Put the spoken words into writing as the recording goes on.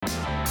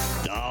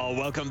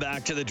Welcome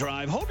back to The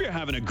Drive. Hope you're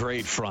having a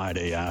great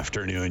Friday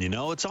afternoon. You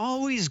know, it's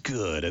always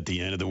good at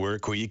the end of the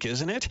work week,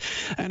 isn't it?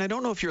 And I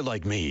don't know if you're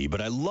like me, but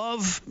I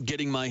love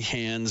getting my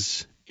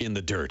hands in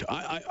the dirt.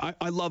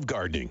 I love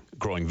gardening,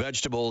 growing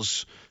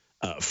vegetables,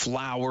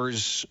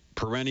 flowers,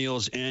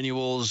 perennials,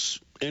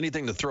 annuals,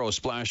 anything to throw a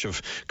splash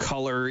of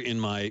color in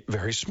my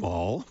very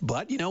small,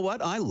 but you know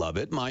what? I love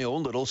it. My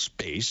own little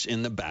space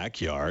in the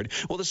backyard.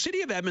 Well, the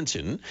city of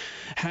Edmonton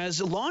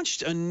has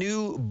launched a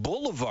new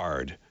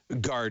boulevard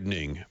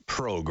gardening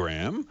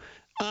program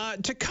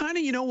to kind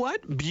of, you know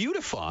what,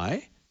 beautify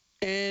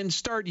and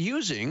start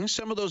using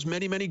some of those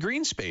many, many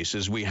green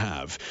spaces we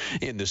have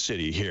in the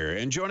city here.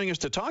 And joining us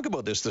to talk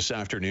about this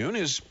afternoon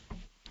is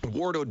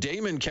Ward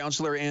O'Damon,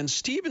 Councillor Ann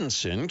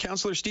Stevenson.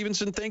 Councillor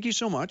Stevenson, thank you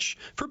so much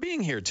for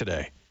being here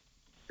today.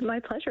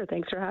 My pleasure.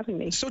 Thanks for having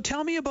me. So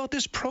tell me about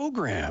this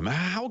program.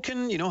 How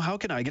can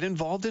I get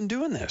involved in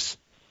doing this?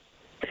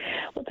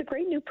 Well, it's a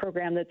great new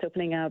program that's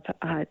opening up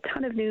a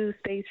ton of new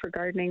space for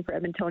gardening for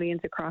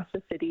Edmontonians across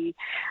the city.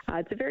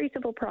 It's a very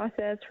simple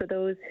process for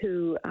those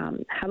who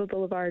have a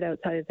boulevard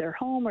outside of their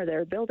home or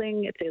their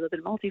building. If they live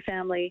in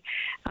multifamily,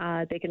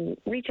 they can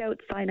reach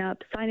out, sign up,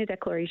 sign a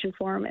declaration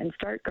form, and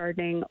start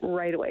gardening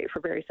right away for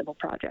very simple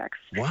projects.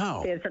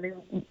 Wow. They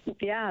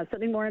have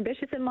something more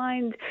ambitious in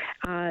mind.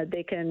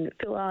 They can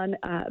fill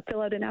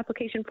out an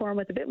application form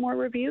with a bit more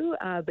review,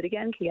 but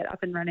again, can get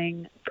up and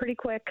running pretty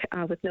quick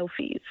with no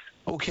fees.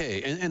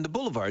 Okay, and the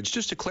boulevards,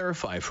 just to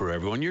clarify for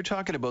everyone, you're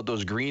talking about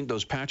those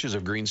patches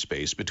of green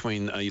space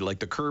between like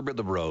the curb of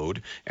the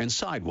road and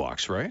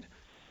sidewalks, right?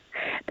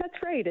 That's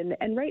right.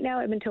 And right now,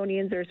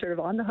 Edmontonians are sort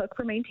of on the hook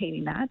for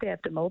maintaining that. They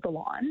have to mow the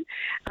lawn.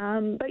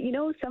 But, you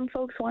know, some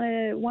folks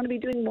want to be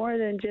doing more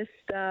than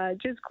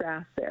just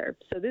grass there.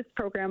 So this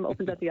program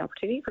opens up the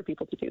opportunity for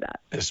people to do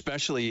that.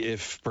 Especially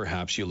if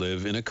perhaps you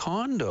live in a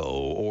condo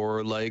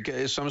or like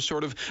some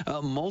sort of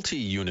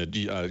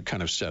multi-unit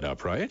kind of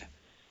setup, right?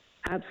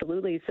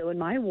 Absolutely. So in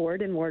my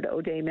ward, in Ward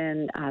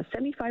O'Damon,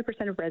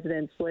 75% of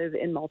residents live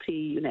in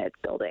multi-unit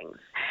buildings.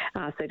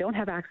 So they don't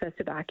have access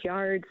to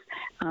backyards.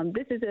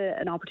 This is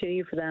an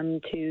opportunity for them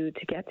to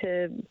get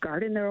to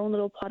garden their own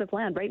little plot of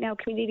land. Right now,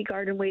 community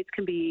garden waits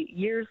can be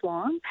years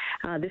long.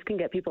 This can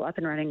get people up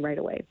and running right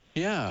away.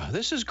 Yeah,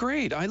 this is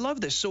great. I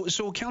love this.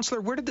 So Councillor,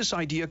 where did this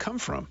idea come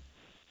from?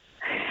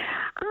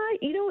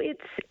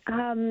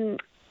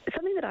 It's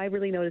something that I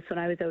really noticed when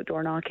I was out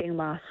door knocking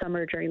last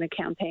summer during the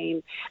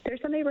campaign. There's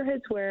some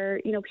neighborhoods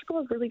where, you know, people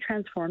have really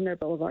transformed their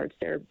boulevards.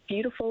 They're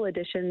beautiful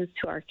additions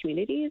to our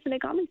communities, and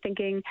it got me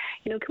thinking,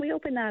 you know, can we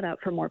open that up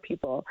for more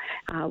people?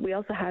 We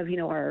also have, you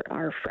know,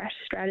 our fresh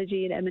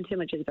strategy in Edmonton,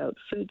 which is about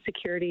food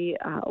security,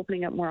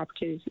 opening up more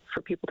opportunities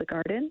for people to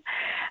garden.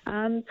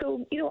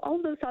 So, you know, all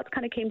of those thoughts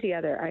kind of came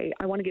together.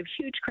 I want to give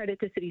huge credit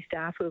to city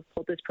staff who have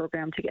pulled this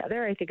program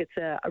together. I think it's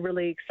a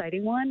really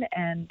exciting one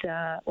and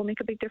will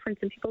make a big difference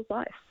in people's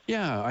lives.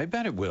 Yeah, I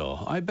bet it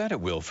will. I bet it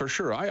will for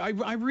sure.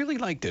 I really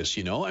like this,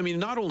 you know. I mean,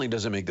 not only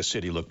does it make the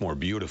city look more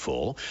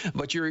beautiful,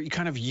 but you're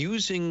kind of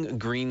using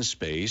green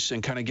space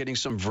and kind of getting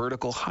some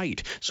vertical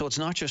height. So it's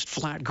not just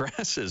flat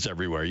grasses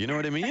everywhere. You know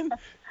what I mean?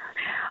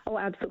 Oh,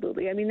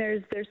 absolutely. I mean,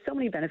 there's so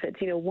many benefits.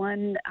 You know,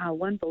 one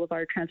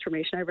boulevard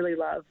transformation I really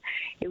love.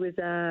 It was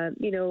a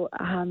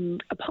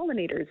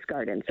pollinator's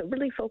garden, so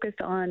really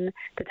focused on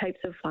the types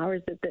of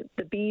flowers that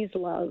the bees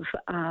love.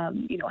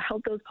 You know,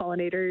 help those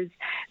pollinators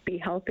be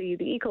healthy.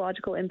 The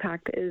ecological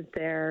impact is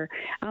there.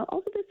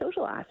 Also, the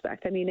social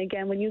aspect. I mean,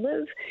 again, when you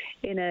live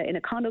in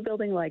a condo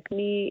building like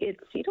me,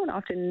 you don't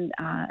often.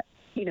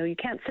 You know, you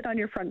can't sit on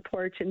your front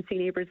porch and see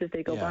neighbors as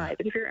they go by.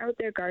 But if you're out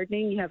there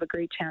gardening, you have a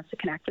great chance to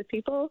connect with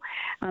people.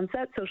 So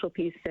that social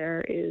piece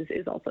there is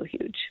also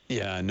huge.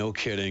 Yeah, no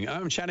kidding.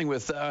 I'm chatting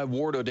with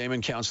Ward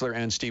O'Damon, Councillor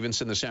Ann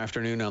Stevenson this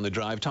afternoon on The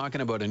Drive,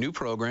 talking about a new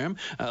program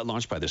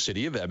launched by the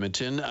City of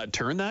Edmonton.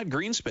 Turn that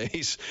green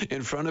space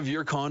in front of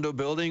your condo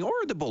building or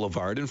the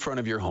boulevard in front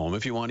of your home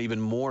if you want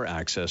even more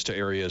access to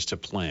areas to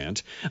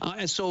plant.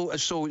 And so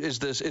is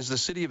the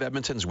City of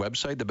Edmonton's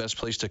website the best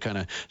place to kind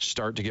of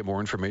start to get more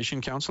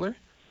information, Councillor?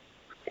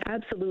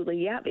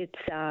 Absolutely. Yeah.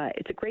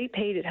 It's a great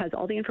page. It has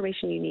all the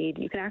information you need.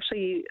 You can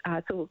actually,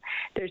 so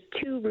there's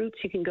two routes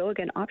you can go.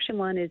 Again, option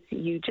one is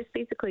you just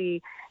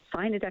basically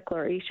sign a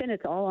declaration.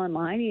 It's all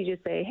online. You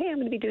just say, hey, I'm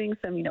going to be doing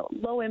some, you know,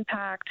 low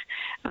impact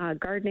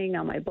gardening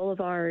on my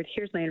boulevard.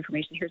 Here's my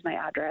information. Here's my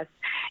address.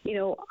 You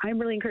know, I'm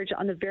really encouraged.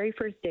 On the very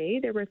first day,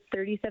 there were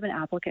 37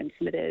 applicants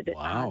submitted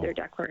their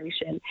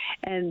declaration.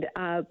 And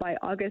by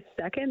August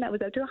 2nd, that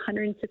was up to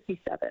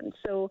 167.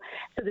 So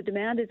the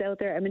demand is out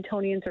there.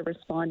 Edmontonians are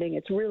responding.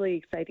 It's really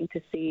exciting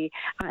to see.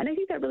 And I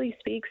think that really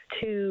speaks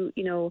to,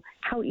 you know,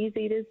 how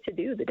easy it is to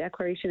do. The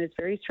declaration is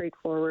very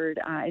straightforward.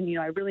 And, you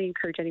know, I really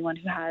encourage anyone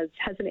who has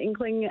an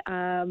inkling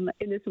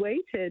in this way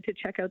to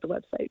check out the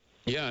website.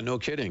 Yeah, no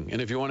kidding. And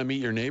if you want to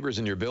meet your neighbors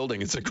in your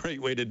building, it's a great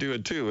way to do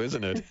it too,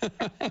 isn't it?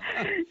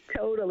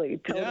 Totally.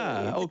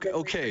 Yeah.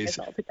 Okay. It's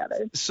all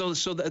together. So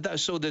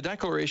the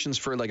declaration's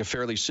for like a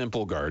fairly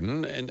simple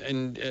garden,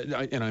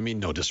 and I mean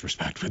no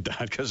disrespect with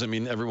that, because I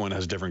mean everyone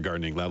has different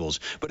gardening levels.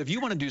 But if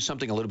you want to do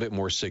something a little bit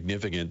more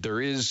significant, there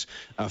is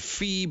a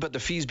fee, but the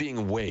fee's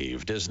being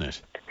waived, isn't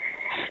it?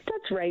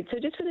 That's right. So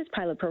just for this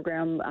pilot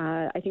program,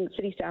 I think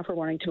city staff are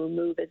wanting to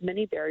remove as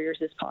many barriers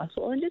as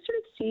possible and just sort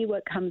of see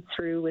what comes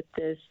through with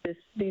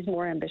these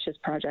more ambitious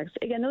projects.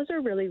 Again, those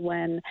are really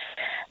when,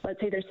 let's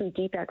say there's some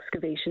deep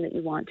excavation that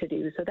you want to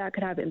do. So that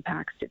could have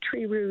impacts to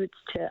tree roots,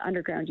 to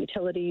underground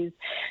utilities.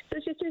 So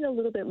it's just doing a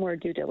little bit more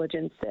due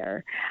diligence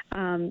there.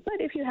 But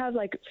if you have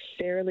like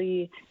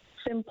fairly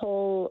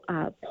simple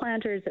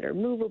planters that are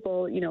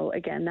movable,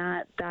 again,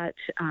 that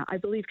I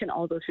believe can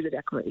all go through the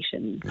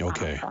declaration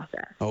process.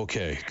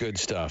 Okay, good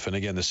stuff. And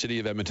again, the City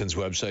of Edmonton's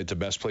website, the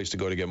best place to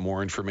go to get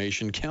more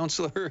information.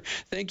 Councillor,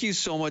 thank you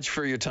so much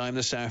for your time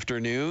this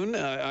afternoon.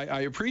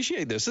 I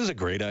appreciate this. This is a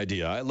great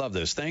idea. I love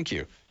this. Thank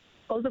you.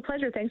 Well, it was a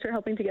pleasure. Thanks for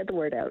helping to get the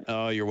word out.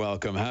 Oh, you're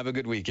welcome. Have a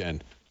good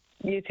weekend.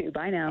 You too.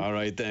 Bye now. All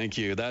right. Thank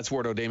you. That's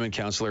Ward O'Damon,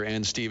 Councillor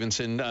Ann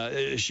Stevenson.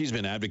 She's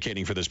been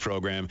advocating for this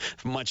program,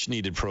 much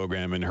needed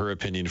program, in her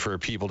opinion, for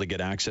people to get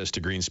access to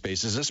green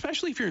spaces,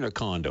 especially if you're in a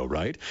condo,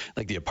 right?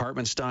 Like the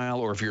apartment style,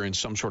 or if you're in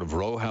some sort of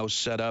row house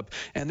setup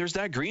and there's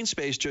that green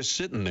space just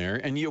sitting there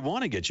and you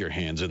want to get your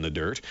hands in the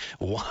dirt.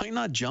 Why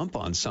not jump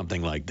on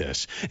something like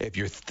this? If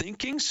you're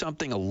thinking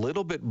something a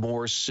little bit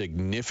more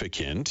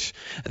significant,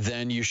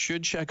 then you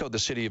should check out the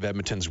City of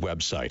Edmonton's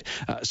website.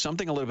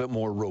 Something a little bit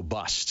more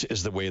robust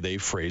is the way they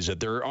phrase it.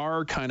 There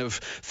are kind of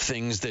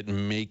things that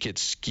make it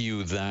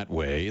skew that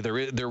way.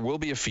 There will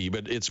be a fee,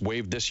 but it's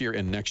waived this year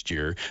and next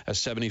year, a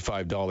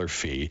 $75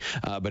 fee.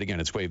 But again,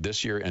 it's waived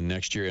this year and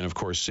next year. And of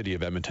course, City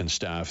of Edmonton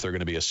staff, they're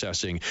going to be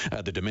assessing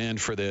the demand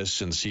for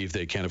this and see if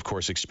they can, of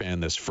course,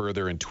 expand this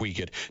further and tweak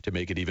it to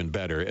make it even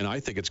better. And I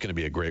think it's going to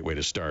be a great way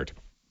to start.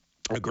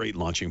 A great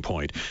launching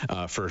point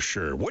for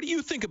sure. What do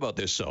you think about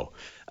this, though?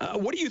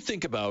 What do you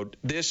think about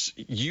this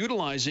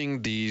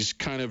utilizing these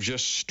kind of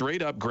just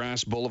straight up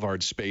grass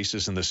boulevard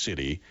spaces in the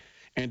city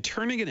and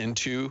turning it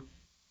into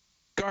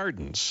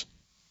gardens?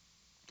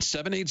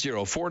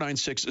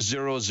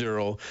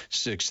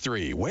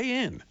 780-496-0063.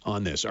 Weigh in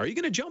on this. Are you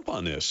going to jump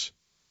on this?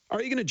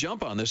 Are you going to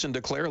jump on this and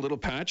declare a little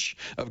patch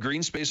of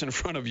green space in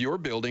front of your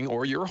building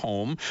or your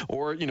home,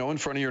 or, in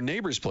front of your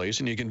neighbor's place,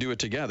 and you can do it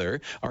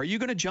together? Are you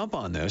going to jump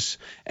on this?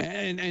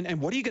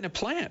 And what are you going to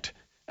plant?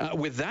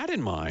 With that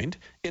in mind,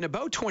 in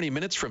about 20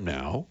 minutes from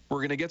now,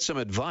 we're going to get some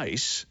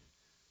advice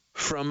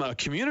from a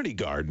community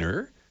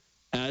gardener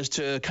as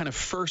to kind of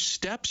first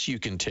steps you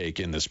can take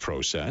in this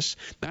process.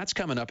 That's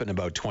coming up in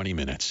about 20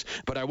 minutes.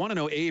 But I want to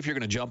know, A, if you're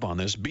going to jump on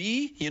this.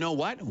 B, you know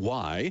what?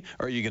 Why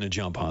are you going to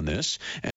jump on this?